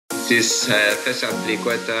This is Fesat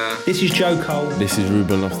Liqueta. This is Joe Cole. This is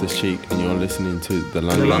Ruben Loftus-Cheek, and you're listening to the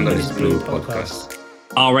London is Blue podcast.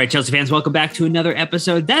 All right, Chelsea fans, welcome back to another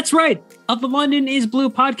episode. That's right, of the London is Blue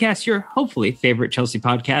podcast, your hopefully favorite Chelsea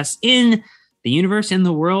podcast in the universe, in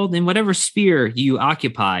the world, in whatever sphere you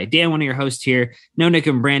occupy. Dan, one of your hosts here. No, Nick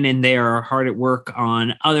and Brandon, they are hard at work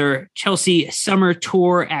on other Chelsea summer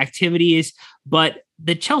tour activities, but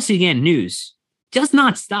the Chelsea Again news does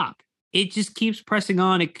not stop. It just keeps pressing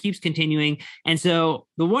on. It keeps continuing. And so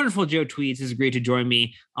the wonderful Joe Tweeds has agreed to join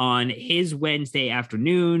me on his Wednesday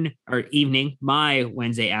afternoon or evening, my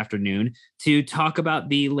Wednesday afternoon, to talk about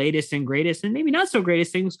the latest and greatest and maybe not so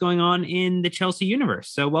greatest things going on in the Chelsea universe.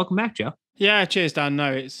 So welcome back, Joe. Yeah, cheers, Dan.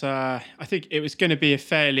 No, it's I think it was going to be a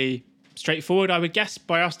fairly straightforward, I would guess,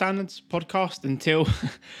 by our standards, podcast until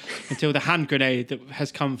the hand grenade that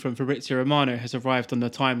has come from Fabrizio Romano has arrived on the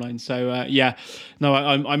timeline. So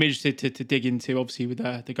I'm interested to dig into, obviously, with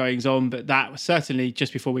the goings on, but that certainly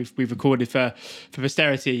just before we've recorded for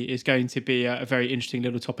posterity is going to be a very interesting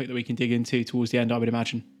little topic that we can dig into towards the end, I would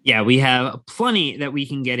imagine. Yeah, we have plenty that we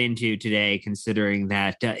can get into today, considering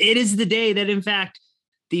that it is the day that, in fact,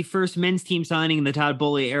 the first men's team signing in the Todd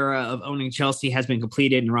Boehly era of owning Chelsea has been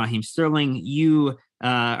completed, and Raheem Sterling, you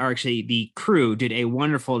are actually the crew, did a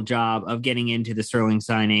wonderful job of getting into the Sterling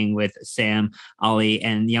signing with Sam, Ollie,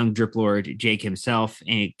 and young drip lord Jake himself,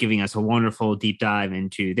 and giving us a wonderful deep dive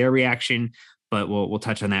into their reaction. But we'll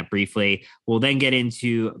touch on that briefly. We'll then get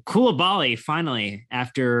into Koulibaly, finally,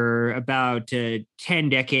 after about 10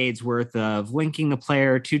 decades worth of linking the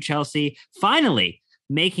player to Chelsea, finally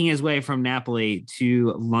making his way from Napoli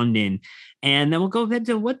to London. And then we'll go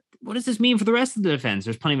into what does this mean for the rest of the defense?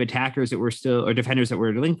 There's plenty of attackers that we're still, or defenders that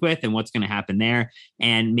we're linked with, and what's going to happen there,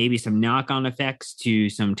 and maybe some knock-on effects to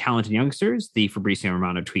some talented youngsters, the Fabrizio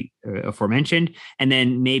Romano tweet aforementioned, and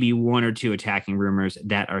then maybe one or two attacking rumors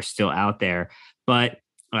that are still out there. But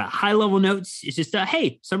high-level notes, it's just,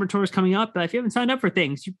 hey, summer tour is coming up. If you haven't signed up for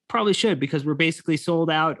things, you probably should, because we're basically sold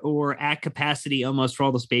out or at capacity almost for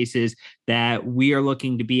all the spaces that we are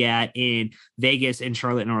looking to be at in Vegas and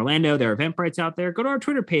Charlotte and Orlando. There are Eventbrites out there. Go to our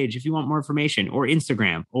Twitter page if you want more information, or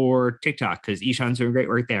Instagram or TikTok, because Ishan's doing great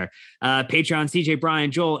work there. Patreon, CJ,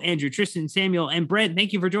 Brian, Joel, Andrew, Tristan, Samuel, and Brent,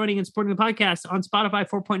 thank you for joining and supporting the podcast on Spotify.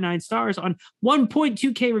 4.9 stars on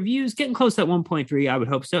 1.2K reviews, getting close to that 1.3. I would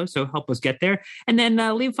hope so. So help us get there. And then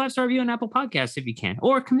leave a 5-star review on Apple Podcasts if you can,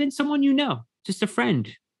 or convince someone you know, just a friend,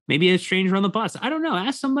 maybe a stranger on the bus. I don't know.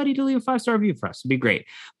 Ask somebody to leave a 5-star review for us. It'd be great.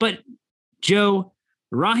 But Joe,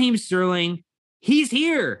 Raheem Sterling, he's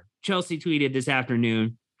here. Chelsea tweeted this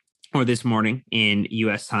afternoon or this morning in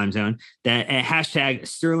U.S. time zone that hashtag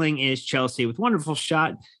Sterling is Chelsea, with wonderful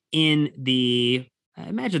shot in the, I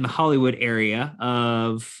imagine, the Hollywood area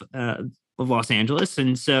of Los Angeles.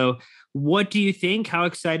 And so what do you think? How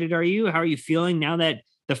excited are you? How are you feeling now that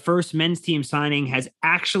the first men's team signing has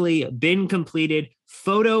actually been completed,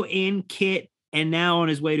 photo in kit, and now on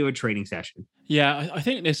his way to a training session? Yeah, I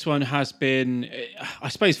think this one has been, I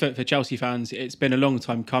suppose for Chelsea fans, it's been a long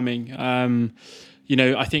time coming.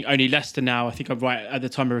 I think only Leicester now, I think I'm right at the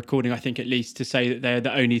time of recording, I think at least, to say that they're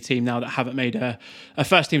the only team now that haven't made a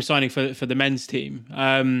first team signing for the men's team.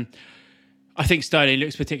 I think Sterling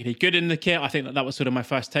looks particularly good in the kit. I think that was sort of my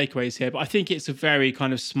first takeaways here. But I think it's a very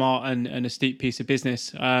kind of smart and astute piece of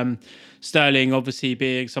business. Sterling, obviously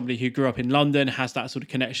being somebody who grew up in London, has that sort of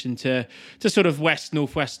connection to sort of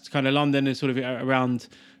northwest kind of London, and sort of around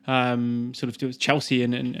sort of Chelsea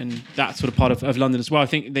and that sort of part of London as well. I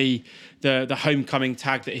think the homecoming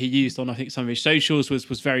tag that he used on, I think, some of his socials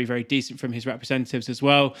was very, very decent from his representatives as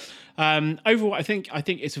well. Overall, I think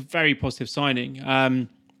it's a very positive signing.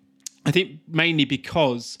 I think mainly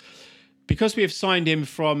because we have signed him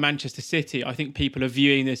from Manchester City, I think people are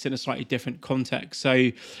viewing this in a slightly different context. So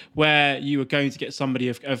where you are going to get somebody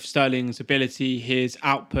of Sterling's ability, his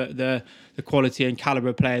output, the quality and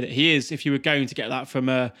calibre player that he is, if you were going to get that from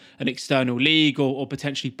an external league, or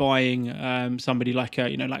potentially buying somebody like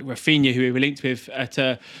Rafinha, who we were linked with at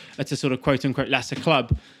a sort of quote unquote lesser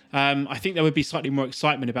club, I think there would be slightly more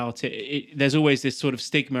excitement about it. There's always this sort of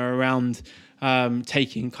stigma around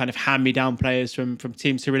taking kind of hand-me-down players from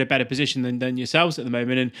teams who are in a better position than yourselves at the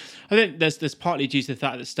moment. And I think there's partly due to the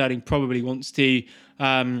fact that Sterling probably wants to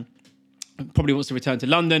return to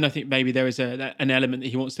London. I think maybe there is an element that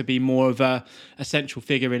he wants to be more of a central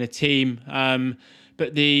figure in a team.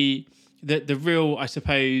 But the real, I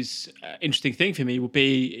suppose, interesting thing for me will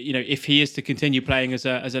be, if he is to continue playing as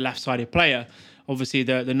a left-sided player. Obviously,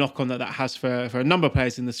 the knock on that has for a number of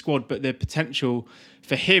players in the squad, but the potential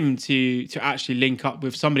for him to actually link up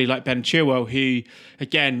with somebody like Ben Chilwell, who,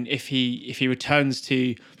 again, if he returns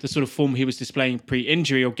to the sort of form he was displaying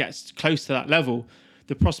pre-injury or gets close to that level,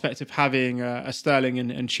 the prospect of having a Sterling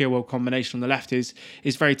and Chilwell combination on the left is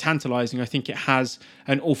very tantalising. I think it has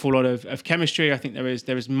an awful lot of chemistry. I think there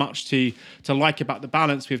is much to like about the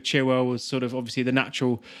balance with Chilwell as sort of obviously the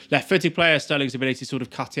natural left-footed player, Sterling's ability to sort of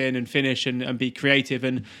cut in and finish and be creative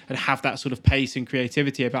and have that sort of pace and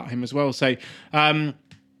creativity about him as well. So, a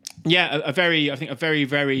very,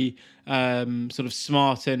 very sort of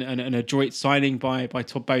smart and adroit signing by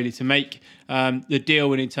Todd Boehly to make the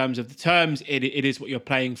deal. And in terms of the terms, it is what you're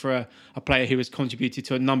playing for a player who has contributed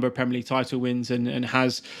to a number of Premier League title wins and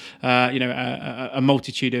has a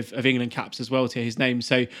multitude of England caps as well to his name.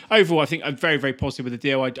 So overall, I think I'm very, very positive with the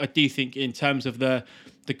deal. I do think in terms of the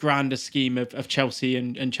grander scheme of Chelsea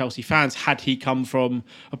and Chelsea fans, had he come from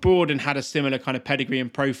abroad and had a similar kind of pedigree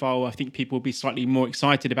and profile, I think people would be slightly more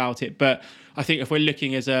excited about it. But I think if we're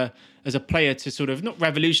looking as a player to sort of not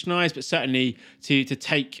revolutionise, but certainly to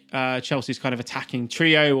take Chelsea's kind of attacking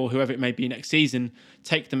trio or whoever it may be next season,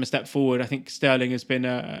 take them a step forward. I think Sterling has been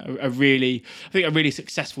a really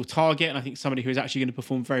successful target, and I think somebody who is actually going to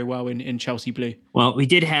perform very well in Chelsea blue. Well, we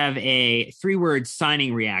did have a 3-word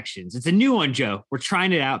signing reactions. It's a new one, Joe. We're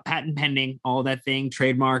trying it out, patent pending, all that thing,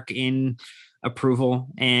 trademark in approval,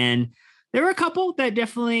 and there were a couple that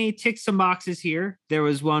definitely ticked some boxes here. There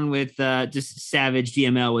was one with just savage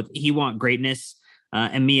DML with "He Want Greatness,"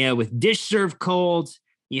 Emiya with "Dish Served Cold."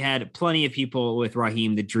 You had plenty of people with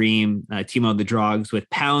Raheem the Dream, Timo the Drogs with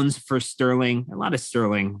 "Pounds for Sterling." A lot of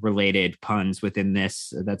Sterling-related puns within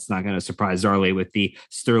this. That's not going to surprise Zarley with the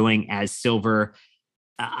Sterling as silver.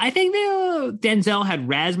 I think Denzel had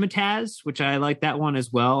razzmatazz, which I like that one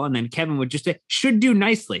as well. And then Kevin would just say, "should do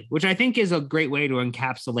nicely," which I think is a great way to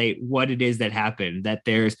encapsulate what it is that happened, that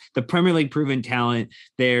there's the Premier League proven talent.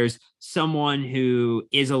 There's someone who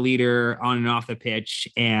is a leader on and off the pitch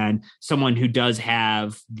and someone who does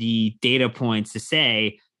have the data points to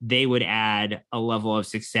say they would add a level of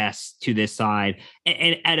success to this side.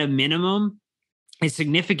 And at a minimum, is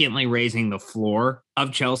significantly raising the floor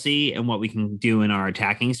of Chelsea and what we can do in our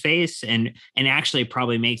attacking space, and actually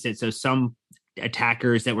probably makes it so some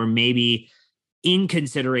attackers that were maybe in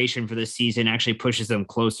consideration for this season actually pushes them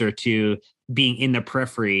closer to being in the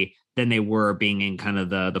periphery than they were being in kind of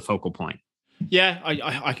the focal point. Yeah,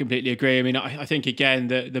 I completely agree. I mean, I think, again,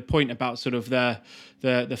 the point about sort of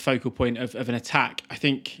the focal point of an attack, I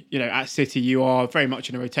think, at City, you are very much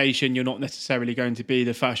in a rotation. You're not necessarily going to be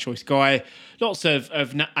the first choice guy. Lots of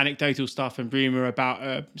anecdotal stuff and rumour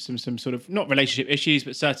about some sort of, not relationship issues,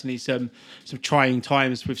 but certainly some trying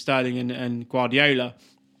times with Sterling and Guardiola.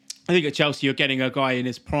 I think at Chelsea, you're getting a guy in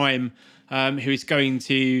his prime who is going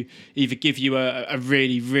to either give you a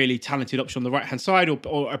really, really talented option on the right-hand side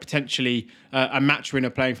or potentially a match winner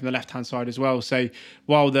playing from the left-hand side as well. So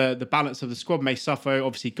while the balance of the squad may suffer,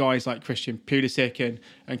 obviously guys like Christian Pulisic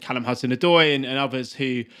and Callum Hudson-Odoi and others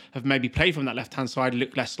who have maybe played from that left-hand side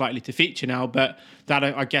look less likely to feature now. But that,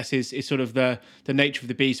 I guess, is sort of the nature of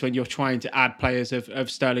the beast when you're trying to add players of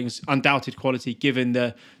Sterling's undoubted quality, given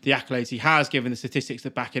the accolades he has, given the statistics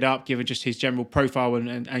that back it up, given just his general profile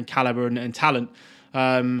and calibre and talent.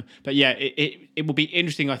 But yeah, it will be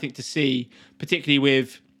interesting, I think, to see, particularly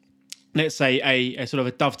with, let's say, a sort of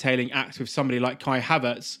a dovetailing act with somebody like Kai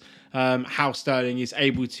Havertz, how Sterling is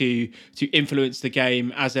able to influence the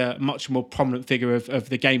game as a much more prominent figure of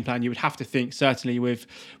the game plan. You would have to think, certainly with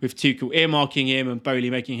Tuchel earmarking him and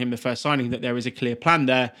Boehly making him the first signing, that there is a clear plan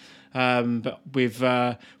there. But with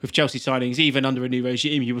Chelsea signings, even under a new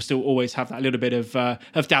regime, you will still always have that little bit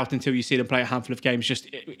of doubt until you see them play a handful of games, just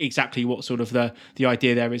exactly what sort of the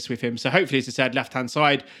idea there is with him. So hopefully, as I said, left-hand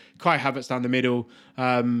side, Kai Havertz down the middle.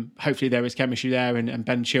 Hopefully there is chemistry there and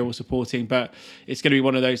Ben Chilwell supporting, but it's going to be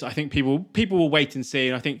one of those, I think people will wait and see,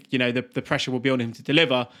 and I think the pressure will be on him to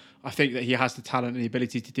deliver. I think that he has the talent and the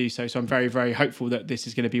ability to do so. So I'm very, very hopeful that this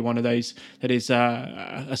is going to be one of those that is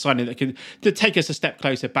a signing that can take us a step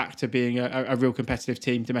closer back to being a real competitive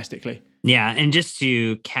team domestically. Yeah, and just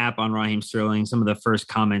to cap on Raheem Sterling, some of the first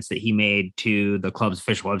comments that he made to the club's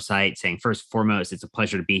official website saying, first and foremost, it's a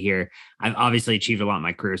pleasure to be here. I've obviously achieved a lot in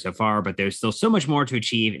my career so far, but there's still so much more to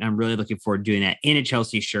achieve, and I'm really looking forward to doing that in a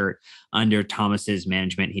Chelsea shirt under Thomas's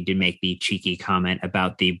management. He did make the cheeky comment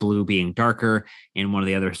about the blue being darker in one of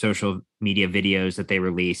the other social media videos that they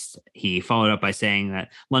released. He followed up by saying that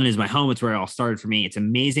London is my home. It's where it all started for me. It's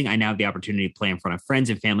amazing. I now have the opportunity to play in front of friends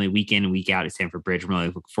and family week in and week out at Stamford Bridge. I'm really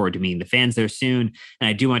looking forward to meeting the fans there soon. And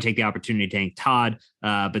I do want to take the opportunity to thank Todd,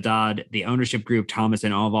 Badad, the ownership group, Thomas,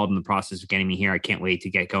 and all involved in the process of getting me here. I can't wait to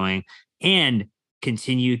get going and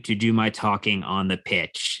continue to do my talking on the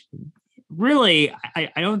pitch. Really,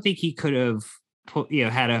 I don't think he could have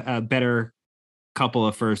had a better couple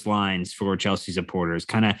of first lines for Chelsea supporters.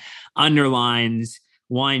 Kind of underlines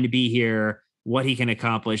wanting to be here, what he can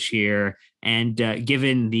accomplish here, and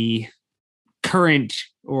given the current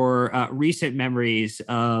or recent memories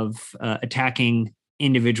of attacking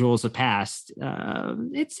individuals of past,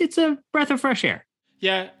 it's a breath of fresh air.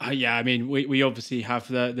 Yeah. I mean, we obviously have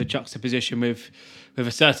the juxtaposition with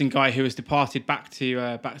a certain guy who has departed back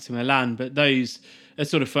to Milan, but those as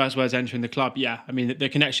sort of first words entering the club. Yeah, I mean, the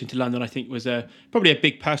connection to London, I think, was probably a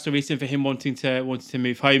big personal reason for him wanting to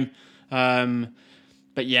move home.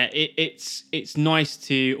 But yeah, it's nice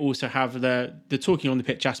to also have the talking on the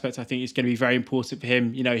pitch aspect. I think is going to be very important for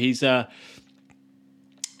him. You know, he's a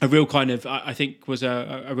real kind of, I think, was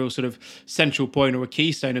a real sort of central point or a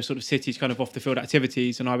keystone of sort of City's kind of off the field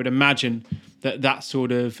activities. And I would imagine that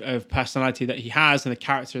sort of personality that he has and the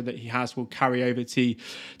character that he has will carry over to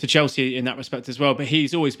Chelsea in that respect as well. But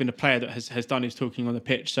he's always been a player that has done his talking on the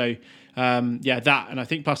pitch. So that, and I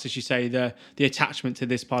think plus, as you say, the attachment to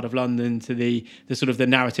this part of London, to the sort of the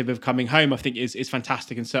narrative of coming home, I think is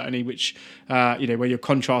fantastic, and certainly which where you're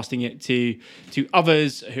contrasting it to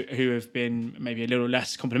others who have been maybe a little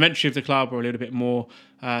less complimentary of the club or a little bit more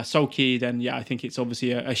sulky, then yeah, I think it's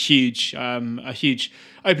obviously a huge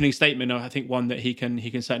opening statement. I think one that he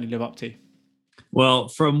can certainly live up to. Well,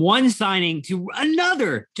 from one signing to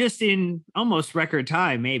another, just in almost record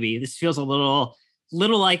time, maybe this feels a little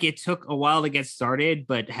like it took a while to get started,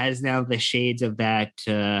 but has now the shades of that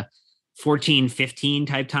 14-15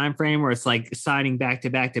 type time frame where it's like signing back to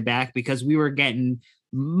back because we were getting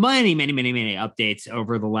many updates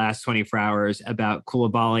over the last 24 hours about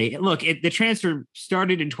Koulibaly. Look, the transfer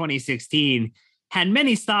started in 2016, had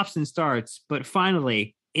many stops and starts, but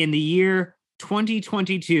finally in the year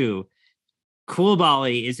 2022,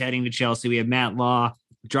 Koulibaly is heading to Chelsea. We have Matt Law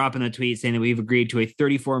dropping the tweet saying that we've agreed to a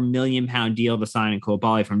 £34 million deal to sign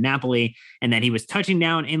Koulibaly from Napoli, and that he was touching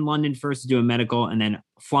down in London first to do a medical and then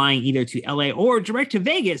flying either to LA or direct to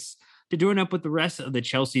Vegas to join up with the rest of the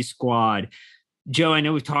Chelsea squad. Joe, I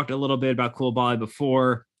know we've talked a little bit about Koulibaly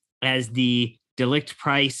before as the De Ligt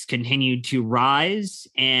price continued to rise,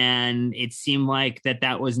 and it seemed like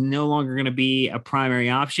that was no longer going to be a primary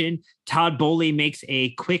option. Todd Boehly makes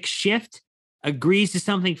a quick shift, agrees to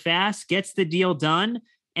something fast, gets the deal done,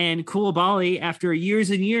 and Koulibaly, after years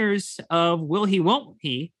and years of will he, won't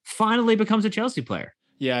he, finally becomes a Chelsea player.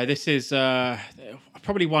 Yeah, this is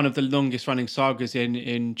probably one of the longest running sagas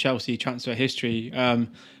in Chelsea transfer history.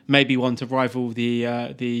 Maybe one to rival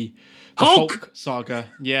the Hulk saga.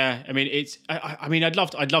 Yeah, I mean it's. I mean, I'd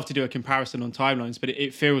love to do a comparison on timelines, but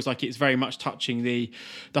it feels like it's very much touching the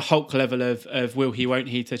Hulk level of will he, won't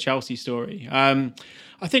he to Chelsea story.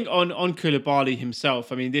 I think on Koulibaly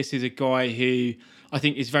himself, I mean, this is a guy who I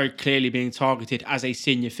think is very clearly being targeted as a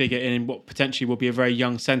senior figure in what potentially will be a very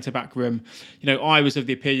young centre-back room. You know, I was of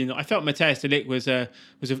the opinion that I felt Matthijs de Ligt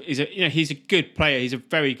he's a good player. He's a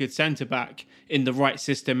very good centre-back in the right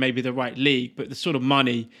system, maybe the right league, but the sort of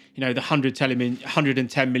money, you know, the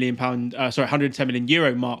 110 million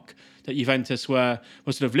euro mark that Juventus were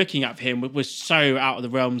sort of looking at for him was so out of the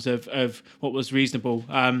realms of what was reasonable.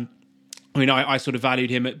 I mean, I sort of valued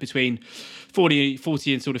him at between 40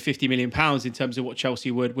 and sort of 50 million pounds in terms of what Chelsea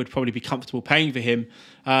would probably be comfortable paying for him.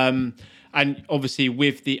 And obviously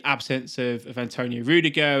with the absence of Antonio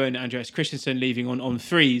Rudiger and Andreas Christensen leaving on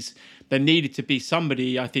threes, there needed to be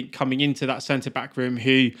somebody, I think, coming into that centre-back room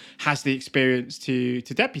who has the experience to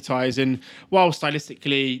deputise. And while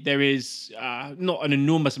stylistically there is not an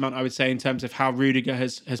enormous amount, I would say, in terms of how Rudiger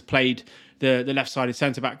has played the left-sided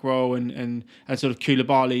centre-back role and sort of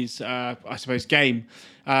Koulibaly's, I suppose, game.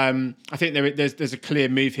 I think there's a clear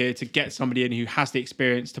move here to get somebody in who has the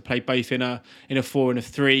experience to play both in a 4 and a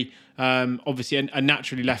 3. Obviously, a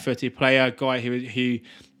naturally left-footed player, a guy who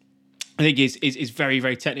I think is very,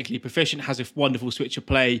 very technically proficient, has a wonderful switch of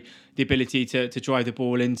play, the ability to drive the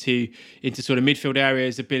ball into sort of midfield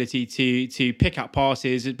areas, ability to pick up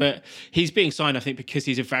passes. But he's being signed, I think, because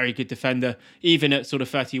he's a very good defender, even at sort of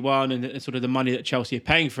 31 and sort of the money that Chelsea are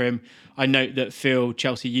paying for him. I note that Phil,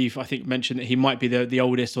 Chelsea Youth, I think mentioned that he might be the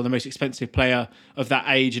oldest or the most expensive player of that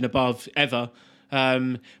age and above ever.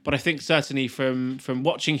 But I think certainly from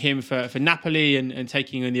watching him for Napoli and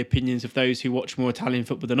taking in the opinions of those who watch more Italian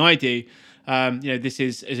football than I do, this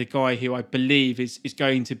is a guy who I believe is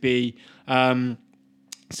going to be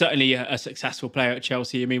certainly a successful player at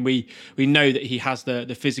Chelsea. I mean, we know that he has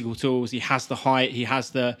the physical tools, he has the height, he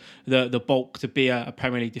has the bulk to be a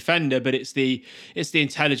Premier League defender. But it's the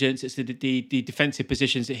intelligence, it's the defensive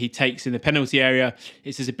positions that he takes in the penalty area.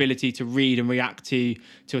 It's his ability to read and react to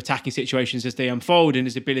attacking situations as they unfold, and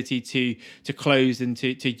his ability to close and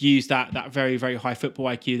to use that very, very high football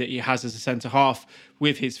IQ that he has as a centre half,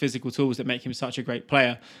 with his physical tools that make him such a great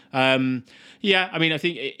player. I mean, I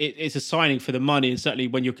think it's a signing for the money, and certainly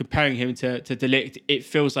when you're comparing him to De Ligt, it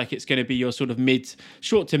feels like it's going to be your sort of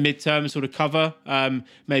short to mid-term sort of cover.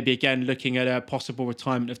 Maybe again looking at a possible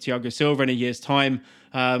retirement of Thiago Silva in a year's time.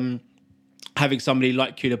 Having somebody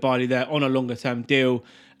like Koulibaly there on a longer-term deal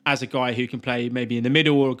as a guy who can play maybe in the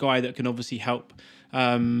middle, or a guy that can obviously help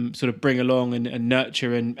sort of bring along and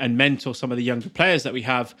nurture and mentor some of the younger players that we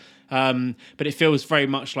have. But it feels very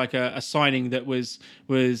much like a signing that was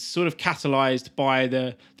sort of catalysed by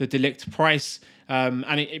the De Ligt price.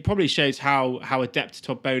 And it probably shows how adept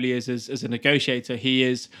Todd Boehly is as a negotiator. He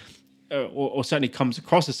is, or certainly comes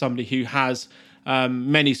across as somebody who has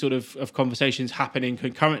many sort of conversations happening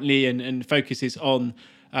concurrently and focuses on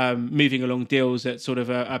moving along deals at sort of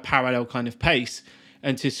a parallel kind of pace.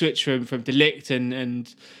 And to switch from De Ligt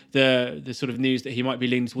and the sort of news that he might be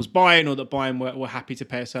leaning towards Bayern, or that Bayern were happy to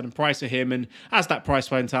pay a certain price for him. And as that price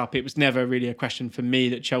went up, it was never really a question for me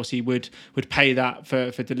that Chelsea would pay that for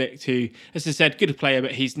De Ligt, who, as I said, good player,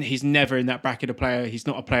 but he's never in that bracket of player. He's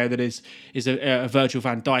not a player that is a Virgil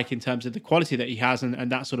van Dijk in terms of the quality that he has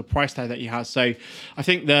and that sort of price tag that he has. So I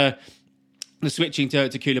think the switching to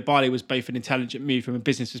Koulibaly was both an intelligent move from a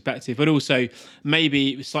business perspective, but also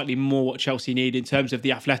maybe slightly more what Chelsea need in terms of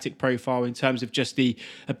the athletic profile, in terms of just the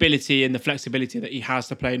ability and the flexibility that he has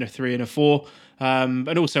to play in a 3 and a 4.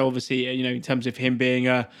 And also, obviously, in terms of him being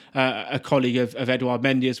a colleague of Edouard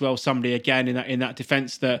Mendy as well, somebody again in that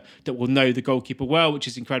defence that will know the goalkeeper well, which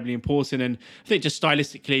is incredibly important. And I think just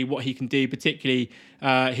stylistically, what he can do, particularly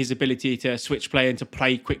his ability to switch play and to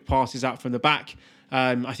play quick passes out from the back.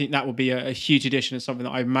 I think that will be a huge addition, and something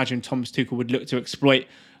that I imagine Thomas Tuchel would look to exploit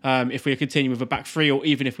if we are continuing with a back 3, or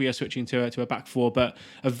even if we are switching to a back 4. But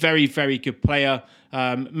a very, very good player.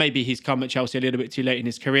 Maybe he's come at Chelsea a little bit too late in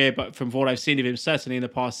his career, but from what I've seen of him, certainly in the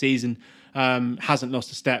past season, hasn't lost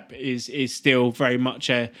a step, is still very much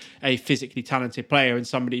a physically talented player, and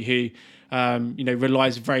somebody who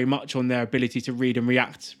relies very much on their ability to read and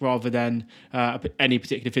react rather than any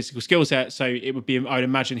particular physical skill set. So it would be, I would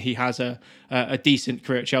imagine, he has a decent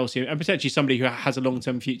career at Chelsea, and potentially somebody who has a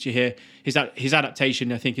long-term future here. His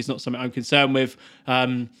adaptation, I think, is not something I'm concerned with.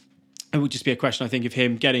 It would just be a question, I think, of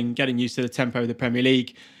him getting used to the tempo of the Premier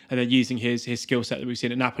League, and then using his skill set that we've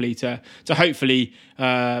seen at Napoli to hopefully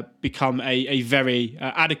become a very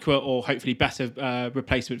adequate, or hopefully better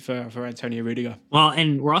replacement for Antonio Rudiger. Well,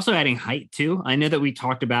 and we're also adding height too. I know that we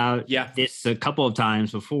talked about this a couple of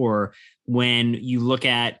times before. When you look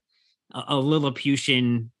at a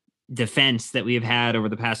Lilliputian defense that we have had over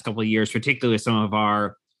the past couple of years, particularly some of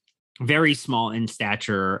our very small in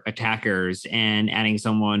stature attackers, and adding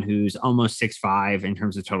someone who's almost 6'5" in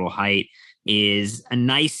terms of total height is a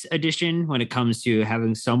nice addition when it comes to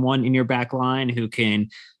having someone in your back line who can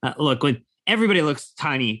look. When everybody looks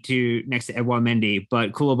tiny next to Edouard Mendy,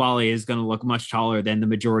 but Koulibaly is going to look much taller than the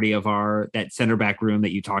majority of that center back room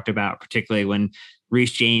that you talked about, particularly when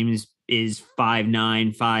Reece James is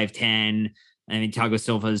 5'9", 5'10". I mean, Thiago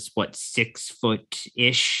Silva's 6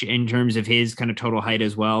 foot-ish in terms of his kind of total height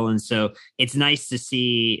as well. And so it's nice to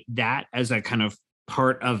see that as a kind of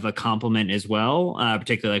part of a compliment as well,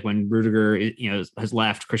 particularly like when Rudiger, has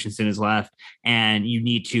left, Christensen has left, and you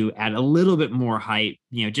need to add a little bit more height,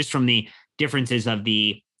 just from the differences of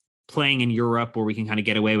the playing in Europe, where we can kind of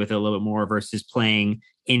get away with it a little bit more, versus playing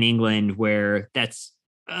in England, where that's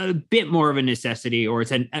a bit more of a necessity, or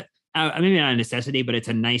it's maybe not a necessity, but it's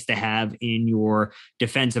a nice to have in your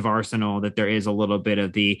defensive arsenal, that there is a little bit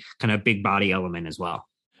of the kind of big body element as well.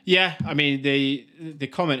 Yeah, I mean, the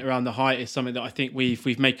comment around the height is something that I think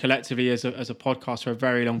we've made collectively as a podcast for a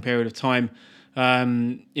very long period of time.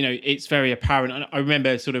 It's very apparent. I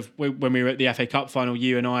remember sort of when we were at the FA Cup final,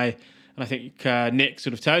 you and I think Nick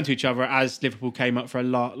sort of turned to each other as Liverpool came up for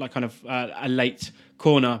a late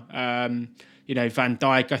corner. Van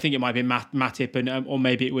Dijk, I think it might have been Matip, and or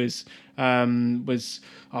maybe it was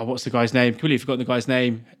what's the guy's name? Completely forgotten the guy's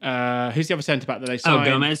name. Who's the other centre back that they signed?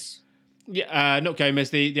 Gomez. Yeah, not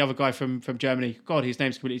Gomez. The other guy from Germany. God, his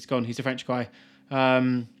name's completely gone. He's a French guy.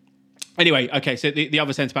 Anyway, okay, so the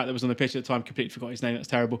other centre-back that was on the pitch at the time, completely forgot his name, that's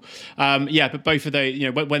terrible. But both of those,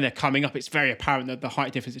 when they're coming up, it's very apparent that the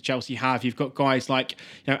height difference that Chelsea have. You've got guys like,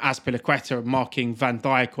 Azpilicueta marking Van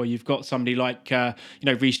Dijk, or you've got somebody like,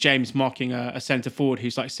 Reece James marking a centre-forward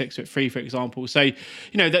who's like 6'3", for example. So,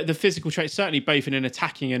 the physical traits, certainly both in an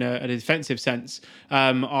attacking and a defensive sense,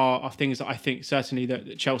 are things that I think certainly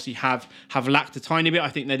that Chelsea have lacked a tiny bit. I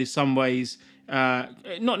think that in some ways,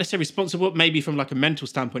 not necessarily responsible, but maybe from like a mental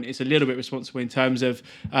standpoint, it's a little bit responsible in terms of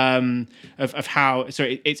how.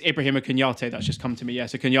 Sorry, it's Ibrahima Konaté that's just come to me. Yeah,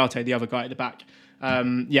 so Konaté, the other guy at the back.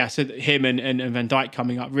 So him and Van Dijk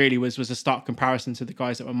coming up really was a stark comparison to the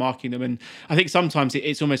guys that were marking them, and I think sometimes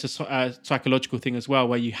it's almost a psychological thing as well,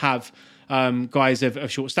 where you have guys of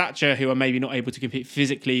short stature who are maybe not able to compete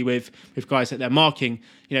physically with guys that they're marking.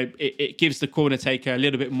 It gives the corner taker a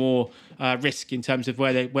little bit more risk in terms of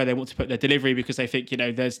where they want to put their delivery, because they think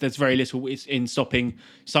there's very little in stopping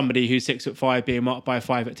somebody who's 6'5" being marked by a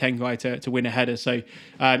 5'10" guy to win a header. So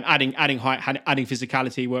adding height, adding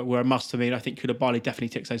physicality were a must for me, and I think Koulibaly definitely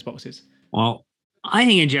ticks those boxes. Well, I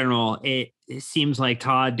think in general, it seems like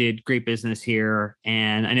Todd did great business here,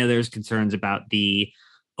 and I know there's concerns about the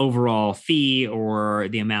overall fee or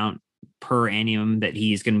the amount per annum that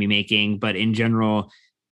he's going to be making, but in general,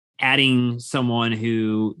 adding someone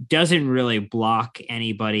who doesn't really block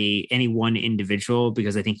any one individual,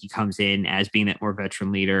 because I think he comes in as being that more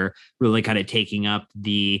veteran leader, really kind of taking up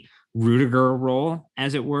the Rudiger role,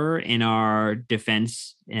 as it were, in our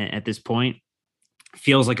defense at this point,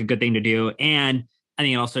 feels like a good thing to do. And I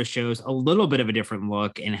think it also shows a little bit of a different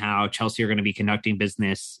look in how Chelsea are going to be conducting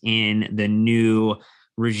business in the new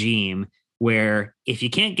regime, where if you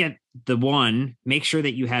can't get the one, make sure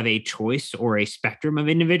that you have a choice or a spectrum of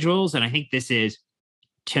individuals. And I think this is,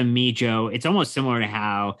 to me, Joe, it's almost similar to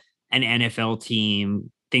how an NFL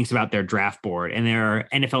team thinks about their draft board. And there are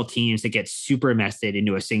NFL teams that get super invested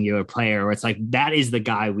into a singular player, where it's like, that is the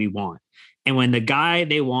guy we want. And when the guy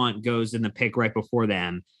they want goes in the pick right before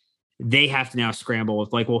them, they have to now scramble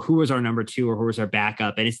with like, well, who was our number 2 or who was our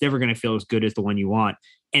backup? And it's never going to feel as good as the one you want.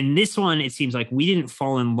 And this one, it seems like we didn't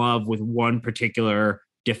fall in love with one particular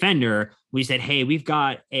defender. We said, hey, we've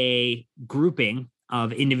got a grouping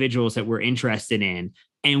of individuals that we're interested in,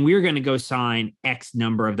 and we're going to go sign X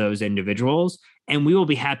number of those individuals, and we will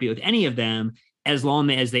be happy with any of them as long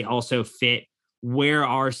as they also fit where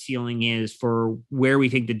our ceiling is for where we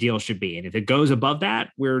think the deal should be. And if it goes above that,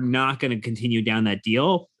 we're not going to continue down that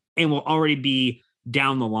deal, and we'll already be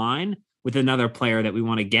down the line with another player that we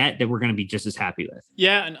want to get that we're going to be just as happy with.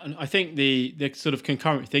 Yeah, and I think the sort of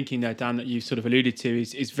concurrent thinking there, Dan, that you sort of alluded to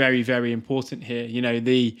is very, very important here.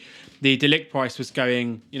 The De Ligt price was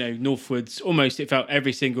going, northwards almost, it felt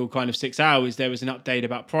every single kind of 6 hours there was an update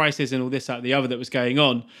about prices and all this, that, the other that was going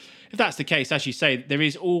on. If that's the case, as you say, there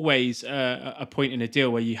is always a point in a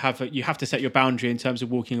deal where you have to set your boundary in terms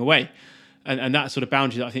of walking away. And that sort of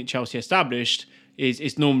boundary that I think Chelsea established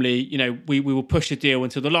is normally, we will push a deal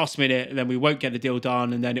until the last minute, and then we won't get the deal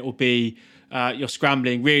done, and then it will be you're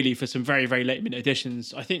scrambling really for some very, very late minute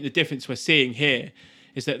additions. I think the difference we're seeing here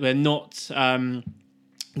is that they're not,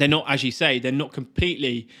 as you say, they're not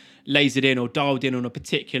completely lasered in or dialed in on a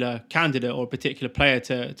particular candidate or a particular player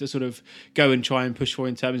to sort of go and try and push for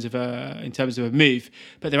in terms of a move,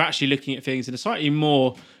 but they're actually looking at things in a slightly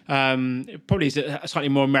more probably is a slightly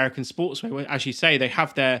more American sports way, where, as you say, they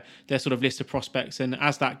have their sort of list of prospects, and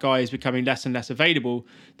as that guy is becoming less and less available,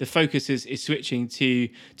 the focus is switching to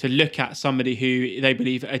look at somebody who they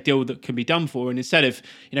believe a deal that can be done for, and instead of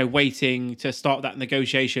waiting to start that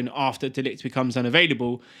negotiation after De Ligt becomes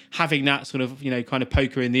unavailable, having that sort of kind of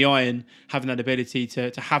poker in the iron, having that ability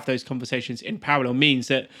to have those conversations in parallel means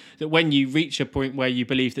that when you reach a point where you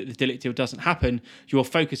believe that the De Ligt deal doesn't happen, your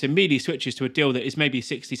focus immediately switches to a deal that is maybe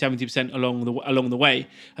 60-70% along the way,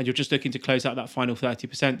 and you're just looking to close out that final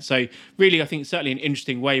 30%. So really, I think certainly an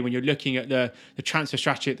interesting way when you're looking at the transfer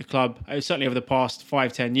strategy at the club, certainly over the past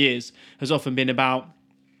 5-10 years, has often been about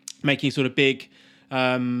making sort of big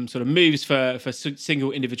sort of moves for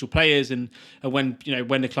single individual players, and when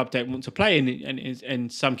the club don't want to play, and in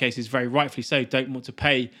some cases very rightfully so, don't want to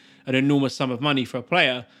pay an enormous sum of money for a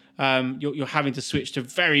player, you're having to switch to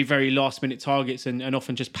very, very last minute targets, and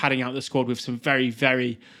often just padding out the squad with some very,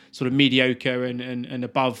 very sort of mediocre and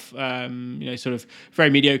above sort of very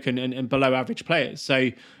mediocre and below average players.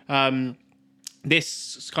 So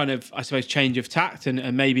this kind of, I suppose, change of tact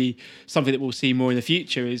and maybe something that we'll see more in the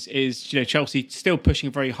future is Chelsea still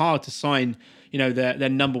pushing very hard to sign their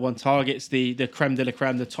number one targets, the creme de la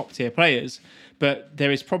creme, the top tier players, But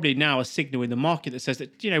there is probably now a signal in the market that says that,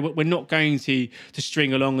 we're not going to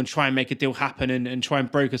string along and try and make a deal happen and try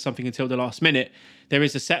and broker something until the last minute. There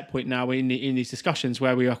is a set point now in these discussions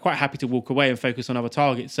where we are quite happy to walk away and focus on other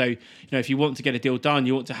targets. So, if you want to get a deal done,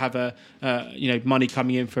 you want to have money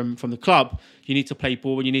coming in from the club, you need to play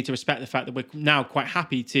ball, and you need to respect the fact that we're now quite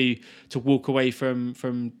happy to walk away from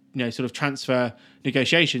sort of transfer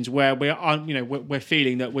negotiations where we are, we're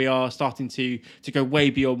feeling that we are starting to go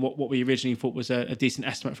way beyond what we originally thought was a decent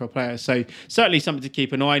estimate for a player. So certainly something to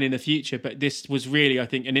keep an eye on in the future. But this was really, I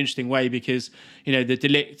think, an interesting way because, the De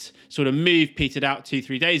Ligt sort of move petered out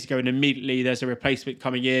 2-3 days ago, and immediately there's a replacement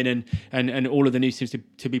coming in, and all of the news seems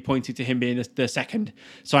to be pointing to him being the second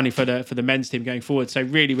signing for the men's team going forward. So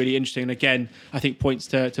really, really interesting. And again, I think points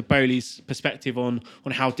to Bowley's perspective on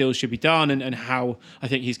how deals should be done and how I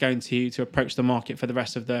think he's going to approach the market for the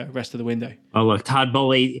rest of the window. Oh, look, Todd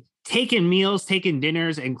Bowley taking meals, taking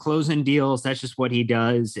dinners, and closing deals. That's just what he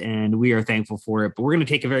does, and we are thankful for it. But we're going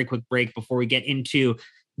to take a very quick break before we get into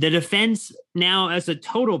the defense now as a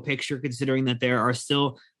total picture, considering that there are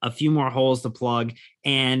still a few more holes to plug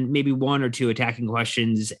and maybe one or two attacking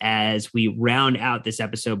questions as we round out this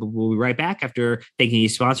episode. But we'll be right back after thanking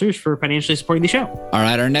these sponsors for financially supporting the show. All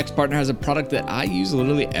right, our next partner has a product that I use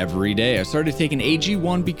literally every day. I started taking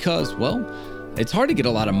AG1 because, well, it's hard to get a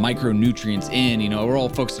lot of micronutrients in. We're all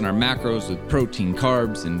focused on our macros with protein,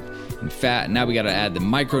 carbs, and fat. And now we got to add the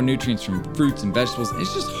micronutrients from fruits and vegetables.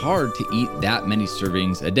 It's just hard to eat that many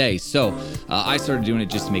servings a day. So I started doing it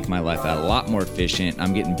just to make my life a lot more efficient.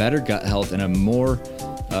 I'm getting better gut health and a more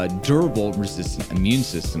durable, resistant immune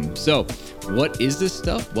system. So what is this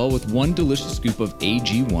stuff? Well, with one delicious scoop of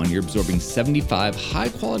AG1, you're absorbing 75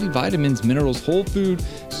 high-quality vitamins, minerals, whole food,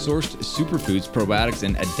 sourced superfoods, probiotics,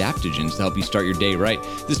 and adaptogens to help you start your day right.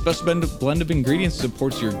 This special blend of ingredients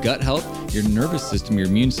supports your gut health, your nervous system, your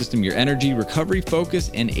immune system, your energy, recovery, focus,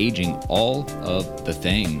 and aging, all of the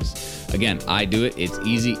things. Again, I do it. It's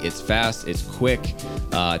easy, it's fast, it's quick.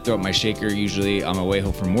 I throw up my shaker usually on my way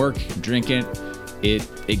home from work, drink it.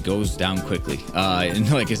 It goes down quickly. And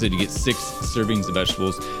like I said, you get 6 servings of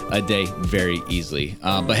vegetables a day very easily.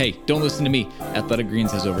 But hey, don't listen to me. Athletic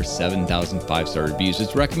Greens has over 7,000 5-star reviews.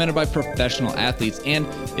 It's recommended by professional athletes and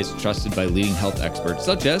it's trusted by leading health experts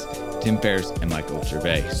such as Tim Ferriss and Michael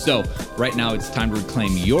Gervais. So right now it's time to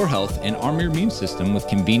reclaim your health and arm your immune system with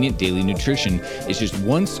convenient daily nutrition. It's just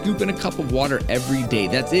 1 scoop in a cup of water every day.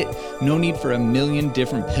 That's it. No need for a million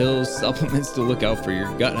different pills, supplements to look out for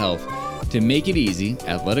your gut health. To make it easy,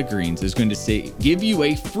 Athletic Greens is going to give you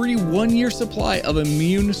a free 1-year supply of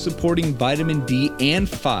immune-supporting vitamin D and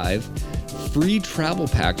 5 free travel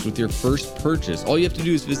packs with your first purchase. All you have to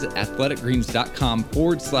do is visit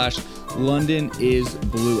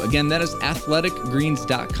athleticgreens.com/LondonIsBlue. Again, that is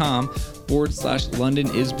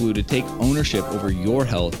athleticgreens.com/LondonIsBlue to take ownership over your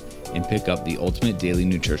health and pick up the ultimate daily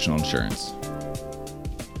nutritional insurance.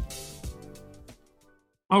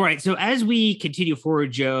 All right, so as we continue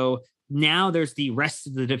forward, Joe, now there's the rest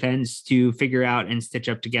of the defense to figure out and stitch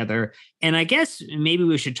up together. And I guess maybe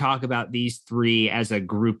we should talk about these 3 as a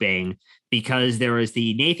grouping, because there was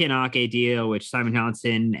the Nathan Ake deal, which Simon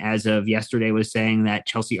Johnson, as of yesterday, was saying that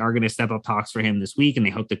Chelsea are going to step up talks for him this week, and they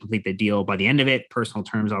hope to complete the deal by the end of it. Personal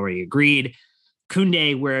terms already agreed.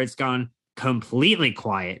 Koundé, where it's gone completely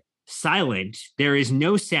quiet, silent. There is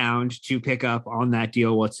no sound to pick up on that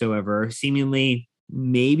deal whatsoever. Seemingly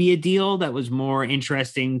maybe a deal that was more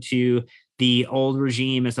interesting to the old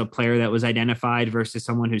regime as a player that was identified versus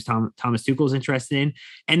someone who's Thomas Tuchel's interested in.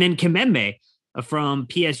 And then Kimpembe from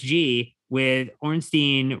PSG, with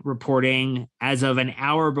Ornstein reporting as of an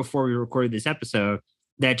hour before we recorded this episode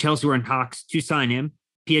that Chelsea were in talks to sign him.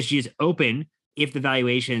 PSG is open if the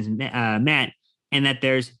valuation is met, and that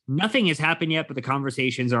there's nothing has happened yet, but the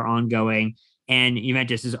conversations are ongoing. And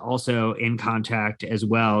Juventus is also in contact as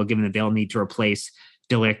well, given that they'll need to replace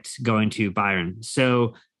De Ligt going to Bayern.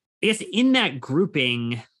 So I guess in that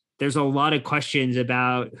grouping, there's a lot of questions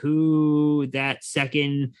about who that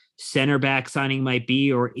second center back signing might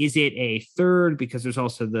be, or is it a third? Because there's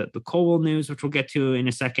also the Colwill news, which we'll get to in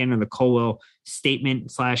a second, or the Colwill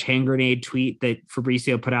statement / hand grenade tweet that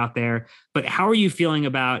Fabrizio put out there. But how are you feeling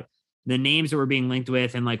about the names that we're being linked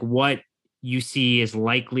with and like what you see is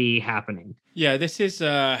likely happening? Yeah, this is,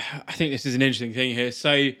 I think this is an interesting thing here.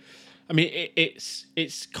 So, I mean,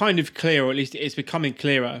 it's kind of clear, or at least it's becoming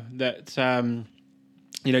clearer that,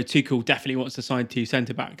 Tuchel definitely wants to sign 2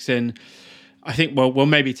 centre-backs. And I think, we'll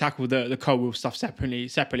maybe tackle the Colwill stuff separately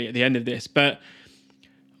at the end of this. But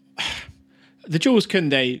the Jules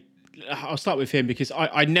Koundé, I'll start with him because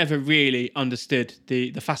I never really understood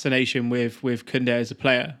the fascination with Koundé as a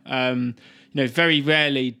player. very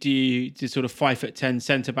rarely do sort of 5'10"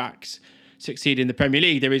 centre backs succeed in the Premier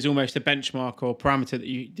League. There is almost a benchmark or parameter that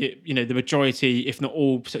the majority, if not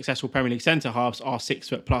all, successful Premier League centre halves are 6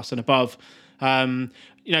 foot plus and above.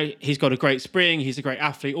 He's got a great spring. He's a great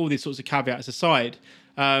athlete. All these sorts of caveats aside,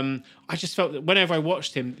 I just felt that whenever I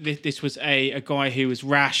watched him, this was a guy who was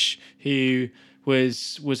rash, who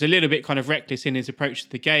was a little bit kind of reckless in his approach to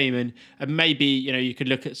the game, and maybe you could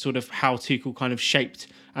look at sort of how Tuchel kind of shaped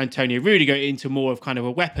Antonio Rudiger into more of kind of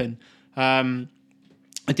a weapon.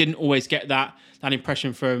 I didn't always get that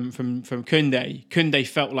impression from Koundé. Koundé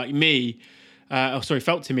felt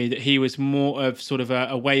to me that he was more of sort of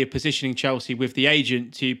a way of positioning Chelsea with the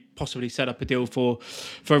agent to possibly set up a deal for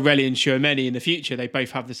Aurelien Tchouameni in the future. They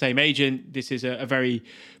both have the same agent. This is a very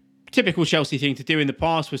typical Chelsea thing to do in the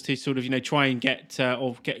past, was to sort of try and get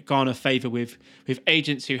garner favour with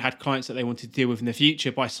agents who had clients that they wanted to deal with in the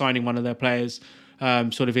future by signing one of their players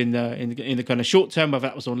sort of in the kind of short term, whether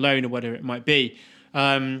that was on loan or whatever it might be.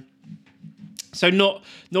 So not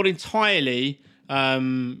entirely,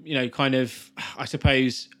 kind of, I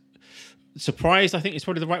suppose, surprised, I think is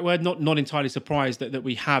probably the right word. Not entirely surprised that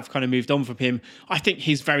we have kind of moved on from him. I think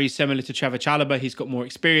he's very similar to Trevor Chalobah. He's got more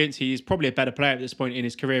experience. He's probably a better player at this point in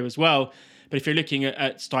his career as well. But if you're looking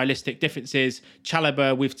at stylistic differences,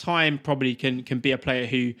 Chalobah with time probably can be a player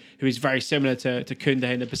who is very similar to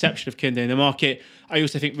Koundé and the perception of Koundé in the market. I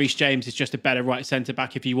also think Reece James is just a better right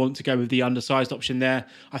centre-back if you want to go with the undersized option there.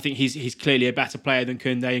 I think he's clearly a better player than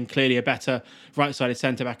Koundé and clearly a better right-sided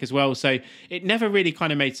centre-back as well. So it never really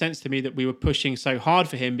kind of made sense to me that we were pushing so hard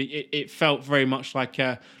for him. It felt very much like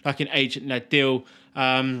an agent-led deal,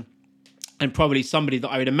 and probably somebody that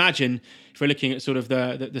I would imagine, if we're looking at sort of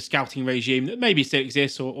the scouting regime that maybe still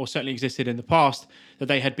exists or certainly existed in the past, that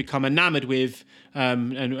they had become enamoured with,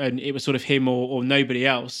 and it was sort of him or nobody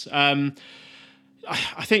else. I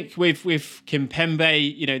think with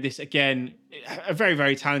Kimpembe, this again, a very,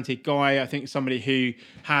 very talented guy. I think somebody who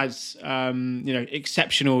has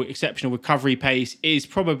exceptional recovery pace, is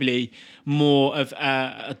probably more of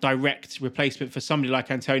a direct replacement for somebody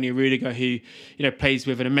like Antonio Rudiger, who plays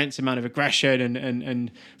with an immense amount of aggression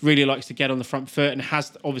and really likes to get on the front foot, and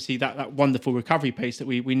has obviously that wonderful recovery pace that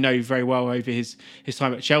we know very well over his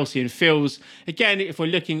time at Chelsea, and feels, again, if we're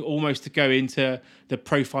looking almost to go into the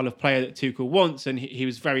profile of player that Tuchel wants, and he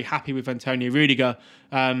was very happy with Antonio Rudiger.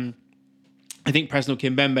 I think Presnel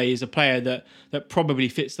Kimpembe is a player that probably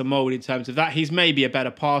fits the mould in terms of that. He's maybe a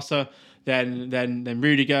better passer than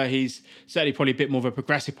Rudiger. He's certainly probably a bit more of a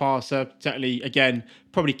progressive passer. Certainly, again,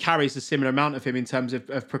 probably carries a similar amount of him in terms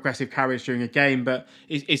of progressive carries during a game, but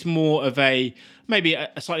it's more of maybe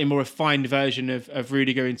a slightly more refined version of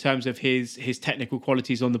Rudiger in terms of his technical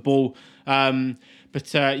qualities on the ball. Those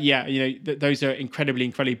are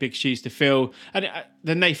incredibly big shoes to fill. And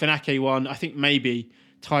the Nathan Ake one, I think maybe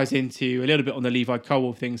ties into a little bit on the Levi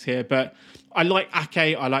Colwill things here, but I like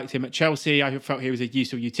Ake. I liked him at Chelsea. I felt he was a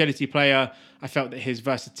useful utility player. I felt that his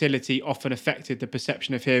versatility often affected the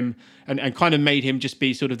perception of him and kind of made him just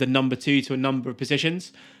be sort of the number two to a number of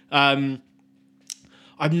positions. I'm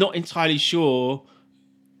not entirely sure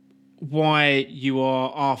why you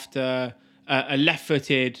are after a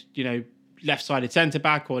left-footed, left-sided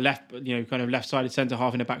centre-back or left-sided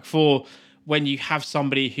centre-half in a back four, when you have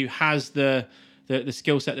somebody who has the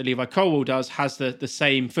skill set that Levi Colwill does, has the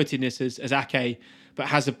same footedness as Ake, but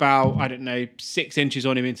has about, 6 inches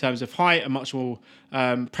on him in terms of height, a much more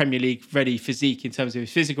Premier League ready physique in terms of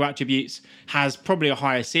his physical attributes, has probably a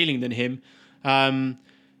higher ceiling than him. And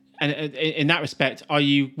in that respect, are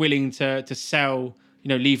you willing to sell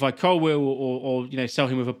Levi Colwill or sell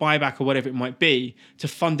him with a buyback or whatever it might be to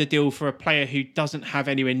fund a deal for a player who doesn't have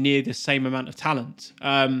anywhere near the same amount of talent?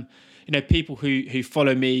 People who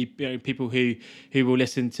follow me, people who will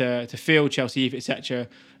listen to Phil, Chelsea Eve, etc.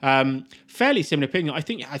 Fairly similar opinion. I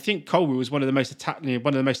think Colwill was one of the most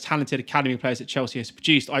talented academy players that Chelsea has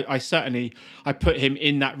produced. I put him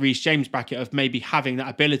in that Reece James bracket of maybe having that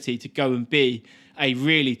ability to go and be a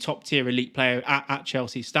really top tier elite player at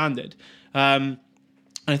Chelsea standard. And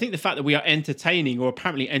I think the fact that we are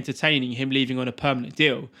apparently entertaining him leaving on a permanent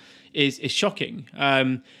deal is shocking.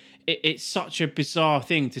 It's such a bizarre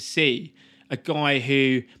thing to see a guy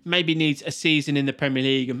who maybe needs a season in the Premier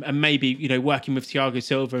League and maybe, working with Thiago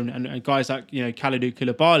Silva and guys like, Kalidou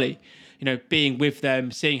Koulibaly, being with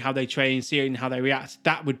them, seeing how they train, seeing how they react,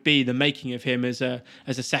 that would be the making of him as a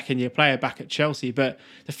second-year player back at Chelsea. But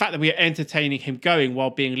the fact that we are entertaining him going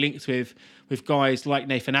while being linked with guys like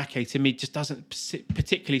Nathan Ake, to me, just doesn't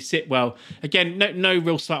particularly sit well. Again, no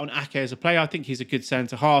real slight on Ake as a player. I think he's a good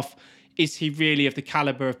centre-half. Is he really of the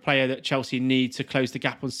calibre of player that Chelsea need to close the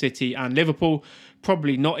gap on City and Liverpool?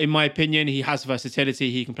 Probably not, in my opinion. He has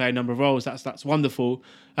versatility. He can play a number of roles. That's wonderful.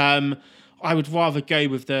 I would rather go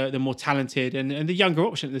with the more talented and the younger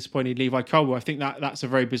option at this point in Levi Colwill. I think that's a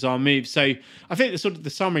very bizarre move. So I think the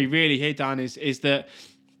summary really here, Dan, is that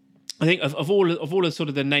I think of all of sort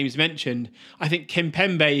of the names mentioned, I think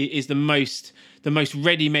Kimpembe is the most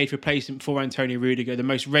ready-made replacement for Antonio Rudiger, the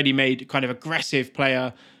most ready-made kind of aggressive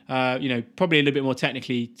player. Probably a little bit more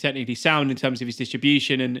technically sound in terms of his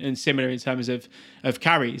distribution and similar in terms of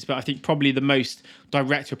carries. But I think probably the most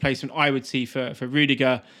direct replacement I would see for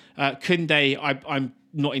Rudiger. Koundé, I'm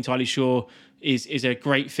not entirely sure is a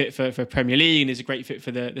great fit for Premier League and is a great fit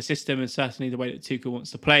for the system and certainly the way that Tuchel wants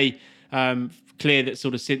to play. Clear that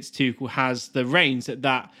sort of since Tuchel has the reins,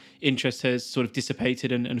 that interest has sort of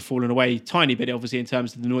dissipated and fallen away a tiny bit, obviously, in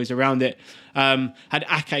terms of the noise around it. Had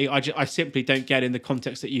Ake, I simply don't get in the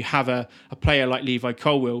context that you have a player like Levi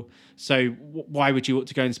Colwill. So why would you want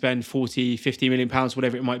to go and spend 40, 50 million pounds,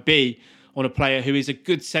 whatever it might be, on a player who is a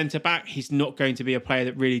good centre-back? He's not going to be a player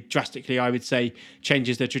that really drastically, I would say,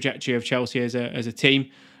 changes the trajectory of Chelsea as a team.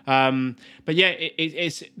 But yeah,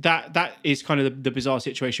 it's that is kind of the bizarre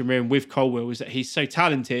situation we're in with Colwill, is that he's so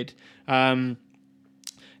talented.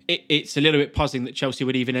 It's a little bit puzzling that Chelsea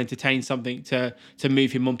would even entertain something to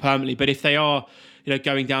move him on permanently. But if they are,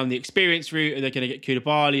 going down the experience route, and they're going to get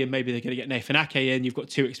Koulibaly and maybe they're going to get Nathan Ake in, you've got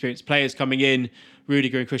two experienced players coming in,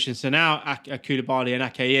 Rudiger and Christensen out, Koulibaly and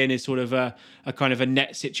Ake in is sort of a kind of a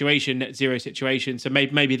net zero situation. So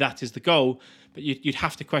maybe that is the goal. But you'd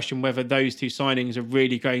have to question whether those two signings are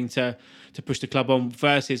really going to push the club on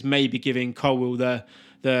versus maybe giving Colwill the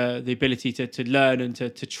ability to learn and to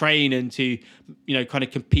train and to kind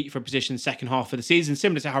of compete for a position second half of the season,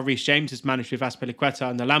 similar to how Reece James has managed with Azpilicueta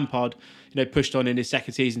and the Lampard pushed on in his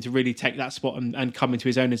second season to really take that spot and come into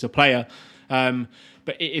his own as a player.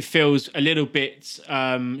 But it feels a little bit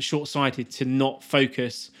short-sighted to not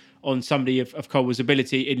focus on somebody of Colwill's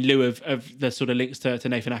ability in lieu of the sort of links to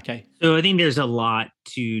Nathan Ake. So I think there's a lot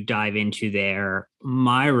to dive into there.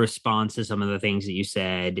 My response to some of the things that you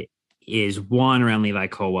said is one around Levi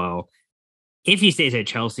Colwill. If he stays at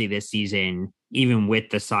Chelsea this season, even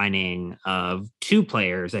with the signing of two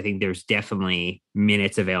players, I think there's definitely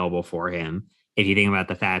minutes available for him. If you think about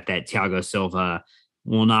the fact that Thiago Silva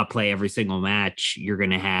will not play every single match, you're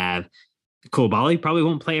going to have Koulibaly probably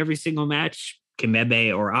won't play every single match.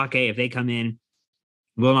 Kimpembe or Ake, if they come in,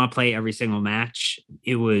 will not play every single match.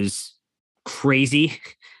 It was crazy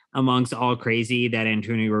amongst all crazy that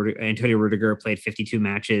Antonio Rudiger played 52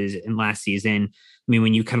 matches in last season. I mean,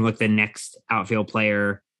 when you kind of look at the next outfield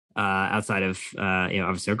player outside of,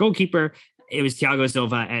 obviously our goalkeeper, it was Thiago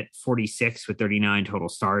Silva at 46 with 39 total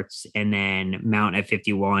starts, and then Mount at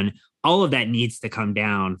 51. All of that needs to come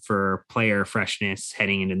down for player freshness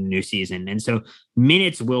heading into the new season. And so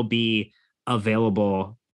minutes will be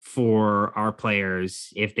available for our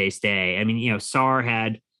players if they stay. I mean, Sarr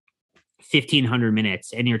had 1,500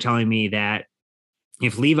 minutes, and you're telling me that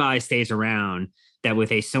if Levi stays around, that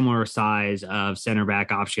with a similar size of center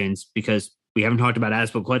back options, because we haven't talked about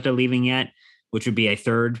Azpilicueta leaving yet, which would be a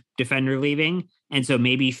third defender leaving. And so